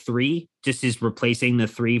maybe three just is replacing the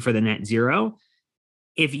three for the net zero.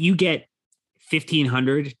 If you get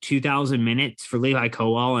 1,500, 2,000 minutes for Levi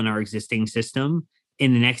Colwill in our existing system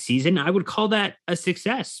in the next season, I would call that a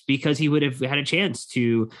success, because he would have had a chance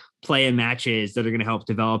to play in matches that are going to help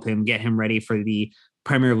develop him, get him ready for the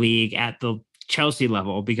Premier League at the Chelsea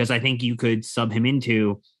level, because I think you could sub him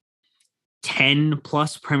into 10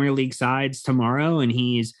 plus Premier League sides tomorrow. And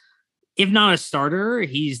he's, if not a starter,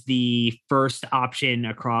 he's the first option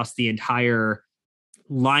across the entire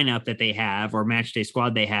lineup that they have, or match day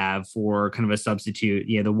squad they have, for kind of a substitute,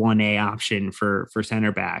 the 1A option for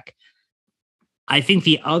center back. I think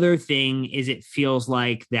the other thing is it feels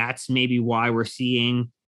like that's maybe why we're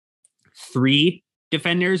seeing three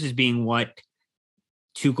defenders as being what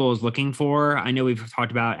Tuchel is looking for. I know we've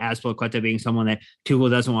talked about Azpilicueta being someone that Tuchel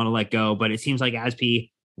doesn't want to let go, but it seems like Azpi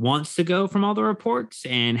wants to go from all the reports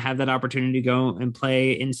and have that opportunity to go and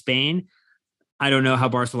play in Spain. I don't know how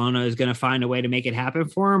Barcelona is going to find a way to make it happen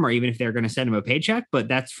for him, or even if they're going to send him a paycheck, but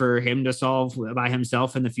that's for him to solve by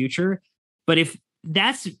himself in the future. But if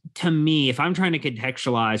that's, to me, if I'm trying to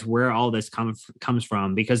contextualize where all this comes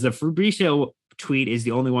from, because the Fabrizio tweet is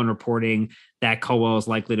the only one reporting that Colwill is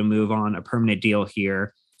likely to move on a permanent deal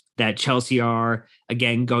here. that Chelsea are,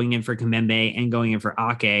 again, going in for Kimpembe and going in for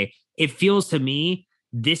Ake, it feels to me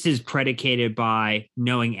this is predicated by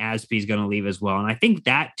knowing Azpi is going to leave as well. And I think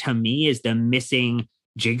that, to me, is the missing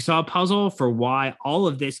jigsaw puzzle for why all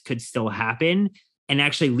of this could still happen. And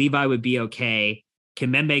actually, Levi would be okay.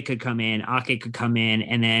 Kimpembe could come in, Ake could come in,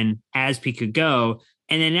 and then Azpi could go.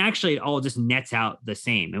 And then actually it all just nets out the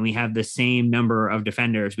same. And we have the same number of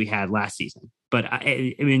defenders we had last season. But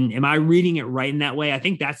I mean, am I reading it right in that way? I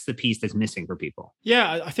think that's the piece that's missing for people.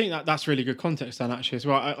 Yeah, I think that's really good context then, actually, as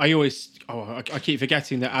well. I keep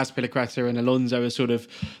forgetting that Azpilicueta and Alonso are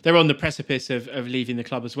they're on the precipice of leaving the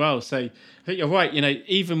club as well. So I think you're right.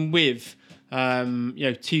 Even with two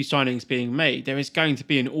signings being made, there is going to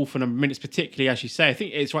be an awful number of minutes, particularly, as you say. I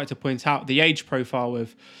think it's right to point out the age profile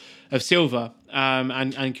of Silva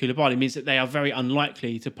and Koulibaly means that they are very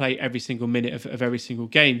unlikely to play every single minute of every single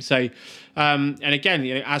game. So, and again,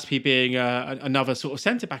 Azpi being another sort of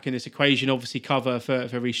centre back in this equation, obviously cover for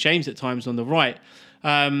Reece James at times on the right.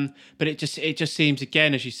 But it just seems,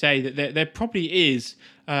 again, as you say, that there probably is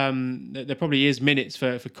minutes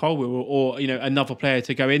for Colwill or another player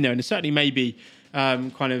to go in there, and it certainly maybe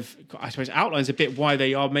kind of, I suppose, outlines a bit why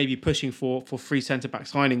they are maybe pushing for free centre back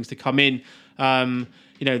signings to come in.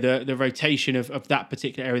 The rotation of that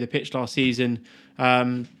particular area of the pitch last season.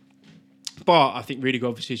 But I think Rudiger,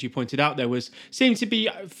 obviously, as you pointed out, seemed to be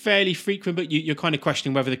fairly frequent, but you're kind of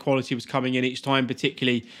questioning whether the quality was coming in each time,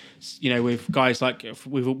 particularly, with guys like,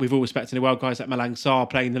 with all respect in the world, guys like Malang Sarr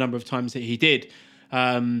playing the number of times that he did.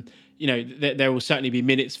 There will certainly be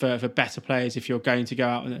minutes for better players if you're going to go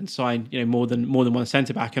out and sign, more than one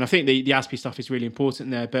centre back. And I think the Azpi stuff is really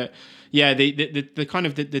important there. But yeah, the kind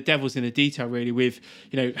of the devil's in the detail really with,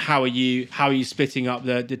 how are you splitting up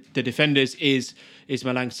the defenders? Is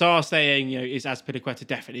Malang Sarr staying? Is Azpilicueta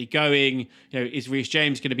definitely going? Is Reece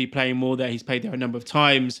James going to be playing more there? He's played there a number of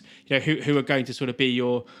times. Who are going to sort of be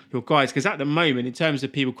your guys? Because at the moment, in terms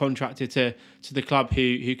of people contracted to the club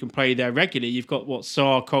who can play there regularly, you've got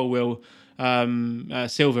Sarr, Colwill,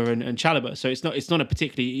 Silva, and Chalobah. So it's not a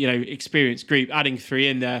particularly experienced group. Adding three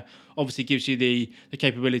in there obviously gives you the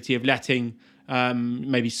capability of letting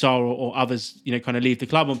maybe Sarr or others kind of leave the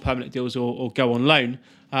club on permanent deals or go on loan.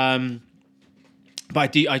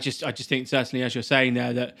 But I just think, certainly, as you're saying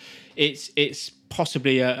there, that it's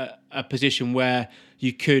possibly a position where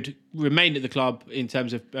you could remain at the club in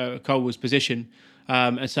terms of Colwill's position,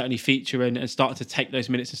 and certainly feature and start to take those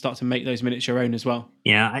minutes and start to make those minutes your own as well.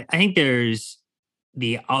 Yeah, I think there's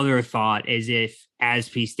the other thought is if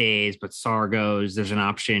Azpi stays but Sarr goes, there's an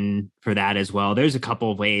option for that as well. There's a couple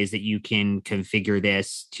of ways that you can configure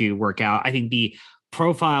this to work out. I think the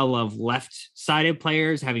profile of left-sided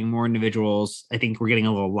players having more individuals, I think we're getting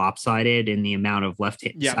a little lopsided in the amount of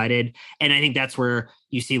left-sided. Yep. And I think that's where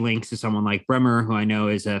you see links to someone like Bremer, who I know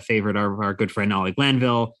is a favorite of our good friend Ollie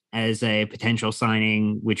Glanville, as a potential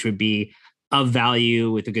signing, which would be of value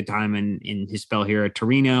with a good time in his spell here at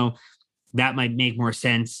Torino. That might make more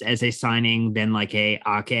sense as a signing than like a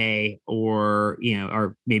Ake or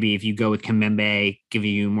maybe if you go with Kimpembe,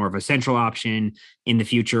 giving you more of a central option in the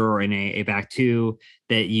future or in a back two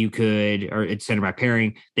that you could, or it's center back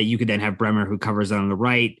pairing that you could then have Bremer who covers on the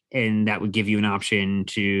right. And that would give you an option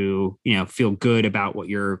to, feel good about what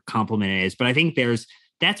your complement is. But I think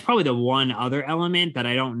that's probably the one other element that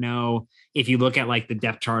I don't know if you look at like the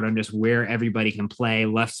depth chart on just where everybody can play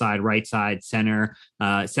left side, right side, center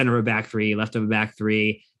of a back three, left of a back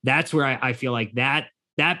three. That's where I feel like that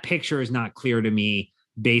picture is not clear to me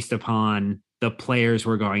based upon the players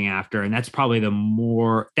we're going after. And that's probably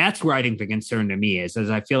that's where I think the concern to me is,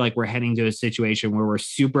 as I feel like we're heading to a situation where we're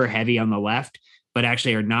super heavy on the left, but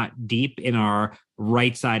actually are not deep in our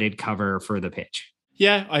right-sided cover for the pitch.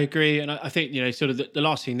 Yeah, I agree, and I think sort of the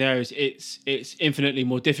last thing there is it's infinitely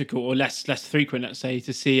more difficult or less frequent, let's say,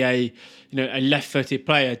 to see a left-footed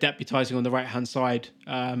player deputising on the right-hand side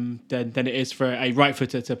than it is for a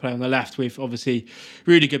right-footer to play on the left. With obviously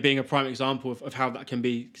Rudiger being a prime example of how that can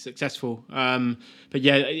be successful. But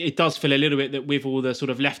yeah, it does feel a little bit that with all the sort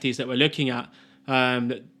of lefties that we're looking at,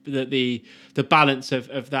 that the balance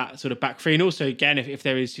of that sort of back three, and also again if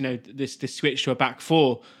there is this switch to a back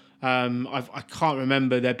four. I can't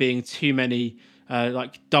remember there being too many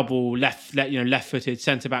like double left-footed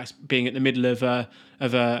centre backs being at the middle of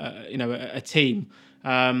a team.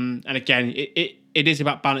 And again, it is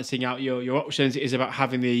about balancing out your options. It is about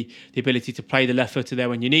having the ability to play the left footer there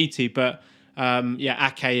when you need to. But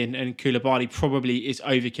Ake and Koulibaly probably is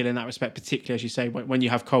overkill in that respect, particularly, as you say, when you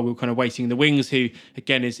have Colwill kind of waiting in the wings, who,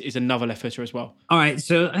 again, is another left footer as well. All right,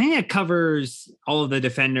 so I think that covers all of the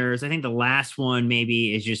defenders. I think the last one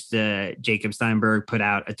maybe is just Jacob Steinberg put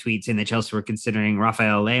out a tweet saying that Chelsea were considering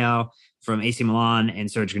Rafael Leao from AC Milan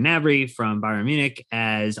and Serge Gnabry from Bayern Munich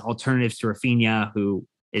as alternatives to Rafinha, who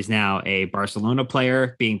is now a Barcelona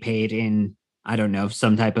player being paid in, I don't know,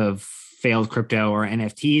 some type of failed crypto or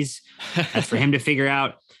NFTs. That's for him to figure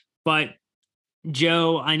out. But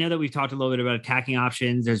Joe, I know that we've talked a little bit about attacking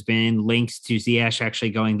options. There's been links to Ziyech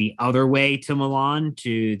actually going the other way to Milan,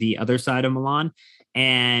 to the other side of Milan,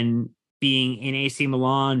 and being in AC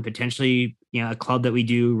Milan, potentially, a club that we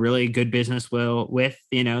do really good business with.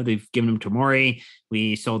 They've given them Tomori.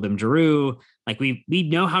 We sold them Giroud. Like we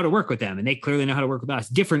know how to work with them, and they clearly know how to work with us.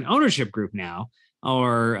 Different ownership group now,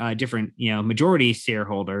 or different, majority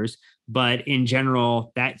shareholders. But in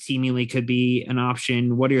general, that seemingly could be an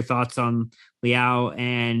option. What are your thoughts on Leao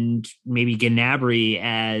and maybe Gnabry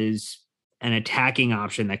as an attacking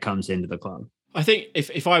option that comes into the club? I think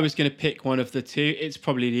if I was going to pick one of the two, it's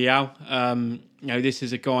probably Leao. This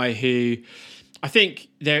is a guy who I think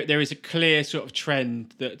there is a clear sort of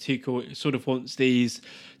trend that Tuchel sort of wants these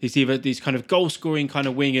kind of goal scoring kind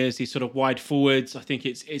of wingers, these sort of wide forwards. I think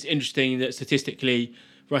it's interesting that statistically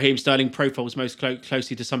Raheem Sterling profiles most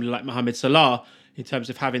closely to somebody like Mohamed Salah in terms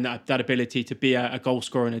of having that ability to be a goal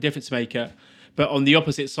scorer and a difference maker. But on the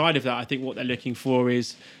opposite side of that, I think what they're looking for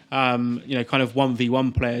is, kind of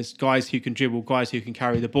 1v1 players, guys who can dribble, guys who can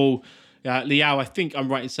carry the ball. Leao, I think I'm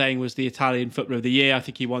right in saying, was the Italian Footballer of the Year. I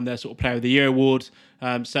think he won their sort of Player of the Year award.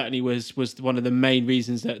 Certainly was one of the main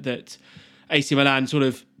reasons that AC Milan sort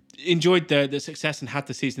of enjoyed the success and had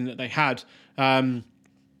the season that they had. A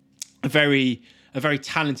very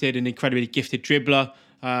talented and incredibly gifted dribbler.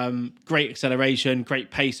 Great acceleration, great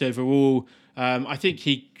pace overall. I think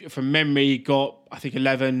he, from memory, got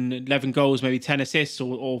 11 goals, maybe 10 assists,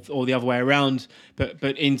 or the other way around. But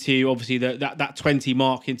into obviously that 20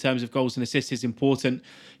 mark in terms of goals and assists is important,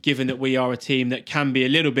 given that we are a team that can be a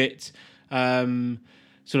little bit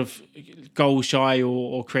sort of goal shy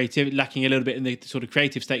or creative, lacking a little bit in the sort of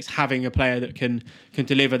creative stakes. Having a player that can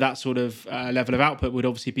deliver that sort of level of output would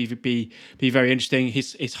obviously be very interesting.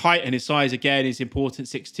 His height and his size, again, is important.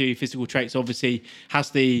 6'2", physical traits, obviously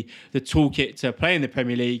has the toolkit to play in the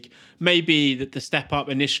Premier League. Maybe that the step up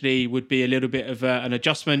initially would be a little bit of an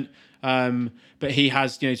adjustment. But he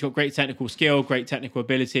has, he's got great technical skill, great technical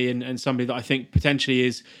ability, and somebody that I think potentially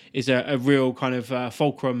is a real kind of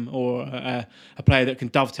fulcrum, or a player that can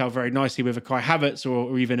dovetail very nicely with a Kai Havertz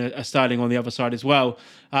or even a Sterling on the other side as well.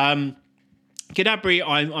 Gnabry,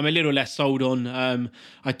 I'm a little less sold on.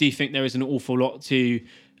 I do think there is an awful lot to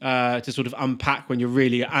sort of unpack when you're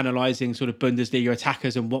really analysing sort of Bundesliga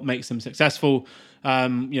attackers and what makes them successful.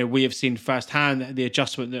 We have seen firsthand the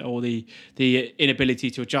adjustment or the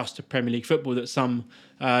inability to adjust to Premier League football that some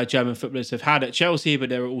German footballers have had at Chelsea, but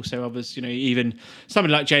there are also others, even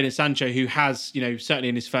somebody like Jadon Sancho, who has, certainly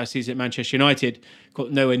in his first season at Manchester United,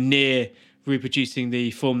 got nowhere near reproducing the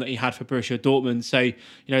form that he had for Borussia Dortmund. So,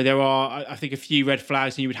 there are, I think, a few red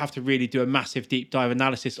flags, and you would have to really do a massive deep dive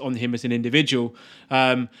analysis on him as an individual.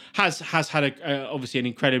 Has had obviously an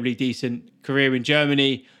incredibly decent career in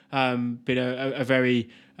Germany, been a very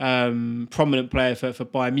prominent player for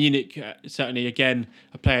Bayern Munich. Certainly, again,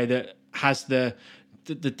 a player that has the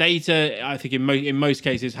data, I think in most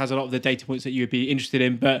cases, has a lot of the data points that you would be interested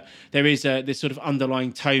in, but there is this sort of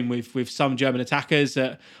underlying tone with some German attackers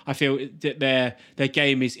that I feel that their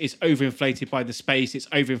game is overinflated by the space. It's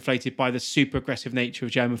overinflated by the super aggressive nature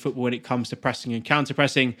of German football when it comes to pressing and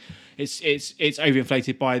counter-pressing. It's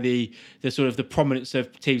overinflated by the sort of the prominence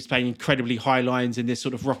of teams playing incredibly high lines in this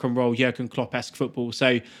sort of rock and roll Jurgen Klopp-esque football.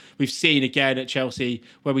 So we've seen again at Chelsea,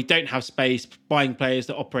 where we don't have space, buying players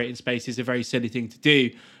that operate in space is a very silly thing to do.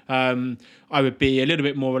 I would be a little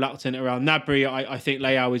bit more reluctant around Gnabry. I think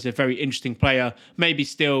Leao is a very interesting player, maybe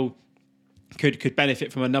still could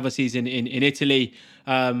benefit from another season in Italy.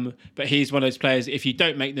 But he's one of those players, if you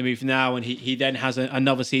don't make the move now and he then has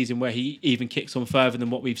another season where he even kicks on further than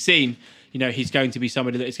what we've seen, he's going to be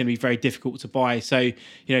somebody that is going to be very difficult to buy. So,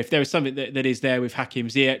 if there is something that is there with Hakim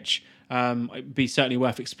Ziyech, it'd be certainly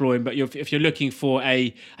worth exploring. But if you're looking for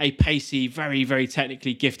a pacey, very, very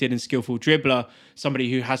technically gifted and skillful dribbler,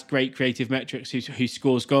 somebody who has great creative metrics, who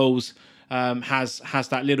scores goals, has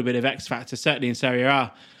that little bit of X factor, certainly in Serie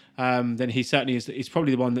A, then he certainly is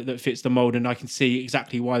probably the one that fits the mould, and I can see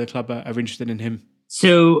exactly why the club are interested in him.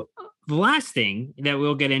 So the last thing that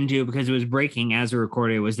we'll get into, because it was breaking as we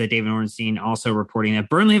recorded, was that David Ornstein also reporting that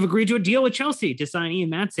Burnley have agreed to a deal with Chelsea to sign Ian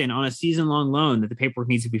Maatsen on a season-long loan, that the paperwork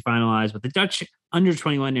needs to be finalized with the Dutch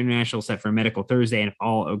under-21 international set for a medical Thursday. And if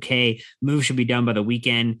all okay, move should be done by the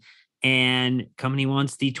weekend. And company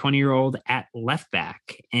wants the 20-year-old at left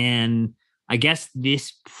back. And I guess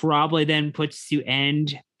this probably then puts to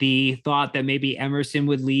end the thought that maybe Emerson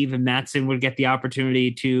would leave and Maatsen would get the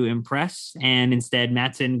opportunity to impress. And instead,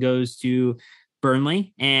 Maatsen goes to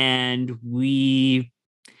Burnley, and we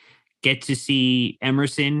get to see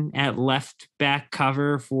Emerson at left back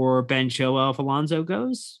cover for Ben Chilwell if Alonso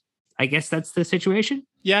goes. I guess that's the situation.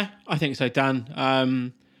 Yeah, I think so, Dan.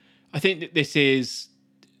 I think that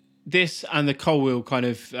this and the Colwill kind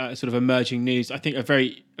of sort of emerging news, I think are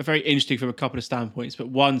very interesting from a couple of standpoints. But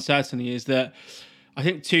one certainly is that I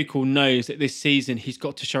think Tuchel knows that this season he's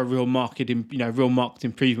got to show real marked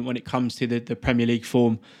improvement when it comes to the Premier League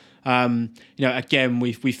form. Again,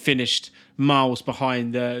 we've finished miles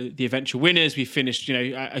behind the eventual winners. We finished,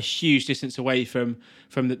 a huge distance away from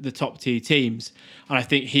the top two teams. And I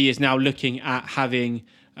think he is now looking at having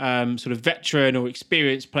sort of veteran or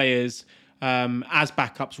experienced players as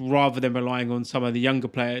backups rather than relying on some of the younger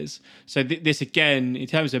players. So this again, in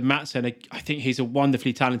terms of Maatsen, I think he's a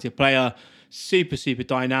wonderfully talented player, super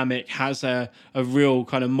dynamic, has a real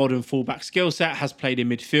kind of modern fullback skill set, has played in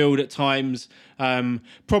midfield at times,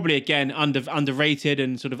 probably again underrated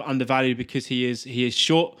and sort of undervalued because he is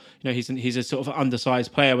short. He's a sort of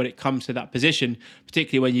undersized player when it comes to that position,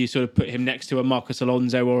 particularly when you sort of put him next to a Marcus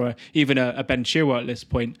Alonso or even a Ben Chilwell at this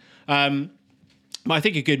point. But I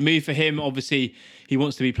think a good move for him. Obviously, he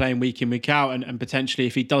wants to be playing week in, week out, and potentially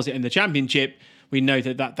if he does it in the Championship, we know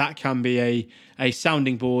that can be a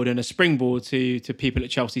sounding board and a springboard to people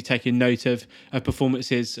at Chelsea taking note of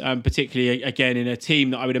performances, particularly again in a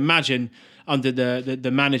team that I would imagine under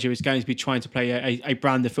the manager is going to be trying to play a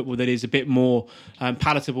brand of football that is a bit more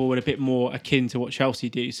palatable and a bit more akin to what Chelsea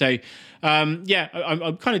do. So, I'm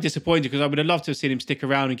kind of disappointed because I would have loved to have seen him stick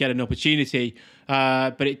around and get an opportunity.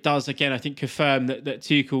 But it does, again, I think, confirm that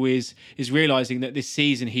Tuchel is realising that this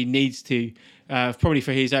season he needs to, probably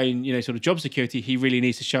for his own, sort of job security, he really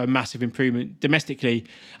needs to show a massive improvement domestically.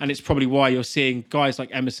 And it's probably why you're seeing guys like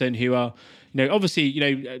Emerson who are,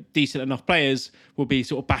 obviously, decent enough players will be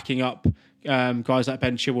sort of backing up guys like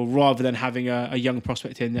Ben Chilwell rather than having a young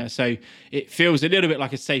prospect in there. So it feels a little bit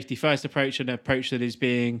like a safety first approach, an approach that is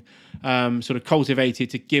being sort of cultivated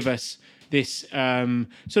to give us this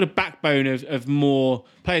sort of backbone of more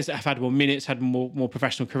players that have had more minutes, had more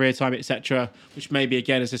professional career time, etc., which maybe,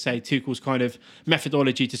 again, as I say, Tuchel's kind of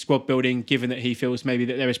methodology to squad building, given that he feels maybe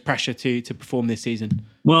that there is pressure to perform this season.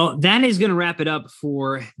 Well, that is going to wrap it up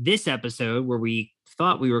for this episode, where we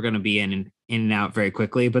thought we were going to be in and out very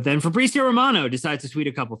quickly, but then Fabrizio Romano decides to tweet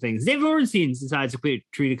a couple things. David Ornstein decides to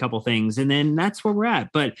tweet a couple things, and then that's where we're at.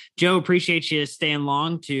 But Joe, appreciate you staying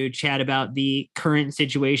long to chat about the current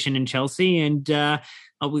situation in Chelsea, and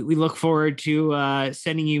we look forward to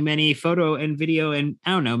sending you many photo and video, and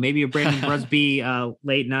I don't know, maybe a Brandon Brusby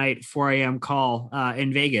late night 4 a.m. call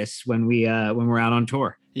in Vegas when we're out on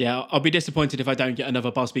tour. Yeah, I'll be disappointed if I don't get another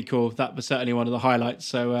Busby call. That was certainly one of the highlights.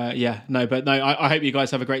 So, I hope you guys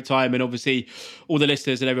have a great time. And obviously, all the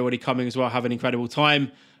listeners and everybody coming as well have an incredible time.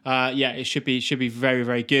 It should be very,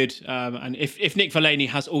 very good. And if Nick Fellaini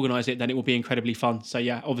has organised it, then it will be incredibly fun. So,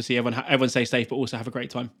 yeah, obviously, everyone stay safe, but also have a great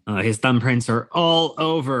time. His thumbprints are all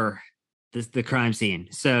over the crime scene.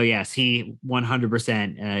 So, yes, he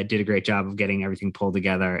 100% did a great job of getting everything pulled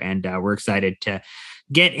together. And we're excited to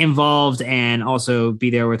get involved and also be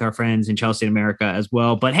there with our friends in Chelsea and America as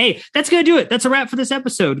well. But hey, that's going to do it. That's a wrap for this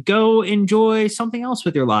episode. Go enjoy something else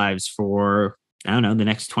with your lives for, I don't know, the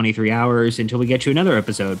next 23 hours until we get to another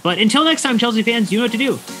episode. But until next time, Chelsea fans, you know what to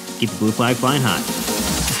do. Keep the blue flag flying high.